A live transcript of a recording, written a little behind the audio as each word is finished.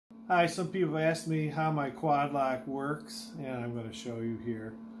Hi, some people have asked me how my quad lock works, and I'm going to show you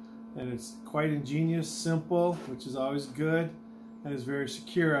here. And it's quite ingenious, simple, which is always good, and it's very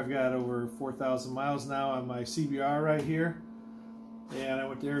secure. I've got over 4,000 miles now on my CBR right here. And I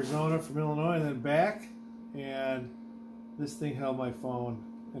went to Arizona from Illinois and then back, and this thing held my phone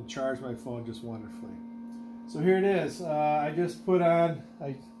and charged my phone just wonderfully. So here it is. I just put on,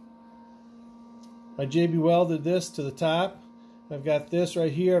 I JB welded this to the top. I've got this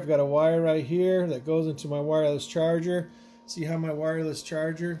right here. I've got a wire right here that goes into my wireless charger. See how my wireless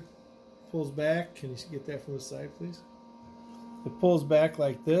charger pulls back? Can you get that from the side, please? It pulls back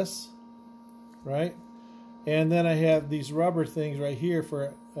like this, right? And then I have these rubber things right here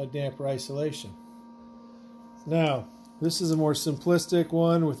for a damper isolation. Now, this is a more simplistic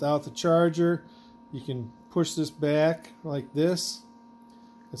one without the charger. You can push this back like this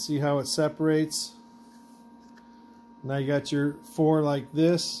and see how it separates. Now you got your four like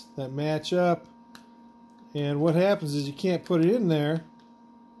this that match up, and what happens is you can't put it in there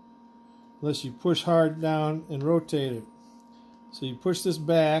unless you push hard down and rotate it. So you push this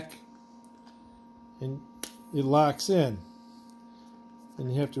back and it locks in,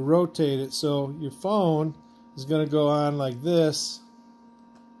 and you have to rotate it so your phone is going to go on like this,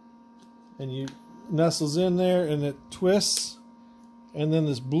 and you nestles in there and it twists, and then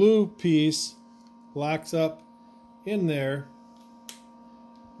this blue piece locks up in there.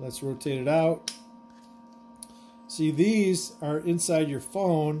 Let's rotate it out. See, these are inside your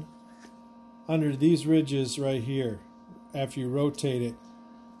phone under these ridges right here after you rotate it.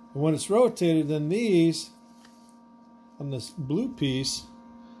 And when it's rotated, then these on this blue piece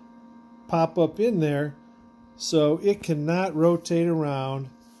pop up in there so it cannot rotate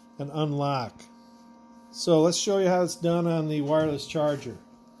around and unlock. So let's show you how it's done on the wireless charger.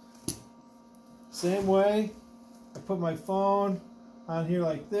 Same way, I put my phone on here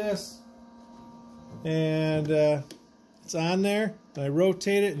like this, and it's on there, and I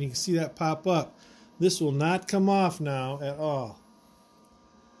rotate it, and you can see that pop up. This will not come off now at all.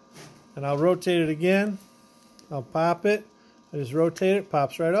 And I'll rotate it again. I'll pop it. I just rotate it,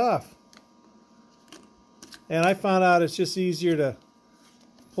 pops right off. And I found out it's just easier to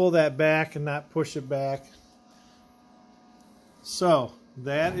pull that back and not push it back. So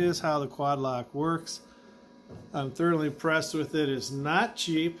that is how the quad lock works. I'm thoroughly impressed with it. It's not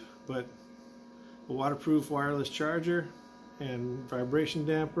cheap, but a waterproof wireless charger and vibration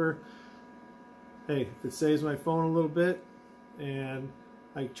damper. Hey, if it saves my phone a little bit, and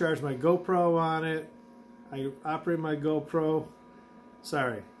I charge my GoPro on it. I operate my GoPro.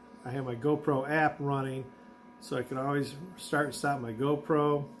 Sorry, I have my GoPro app running, so I can always start and stop my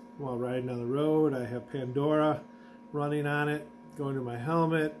GoPro while riding on the road. I have Pandora running on it, going to my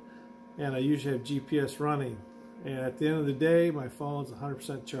helmet, and I usually have GPS running. And at the end of the day, my phone's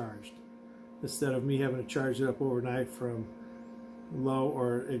 100% charged, instead of me having to charge it up overnight from low,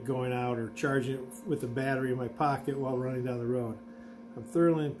 or it going out, or charging it with a battery in my pocket while running down the road. I'm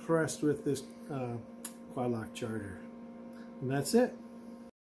thoroughly impressed with this quad lock charger. And that's it.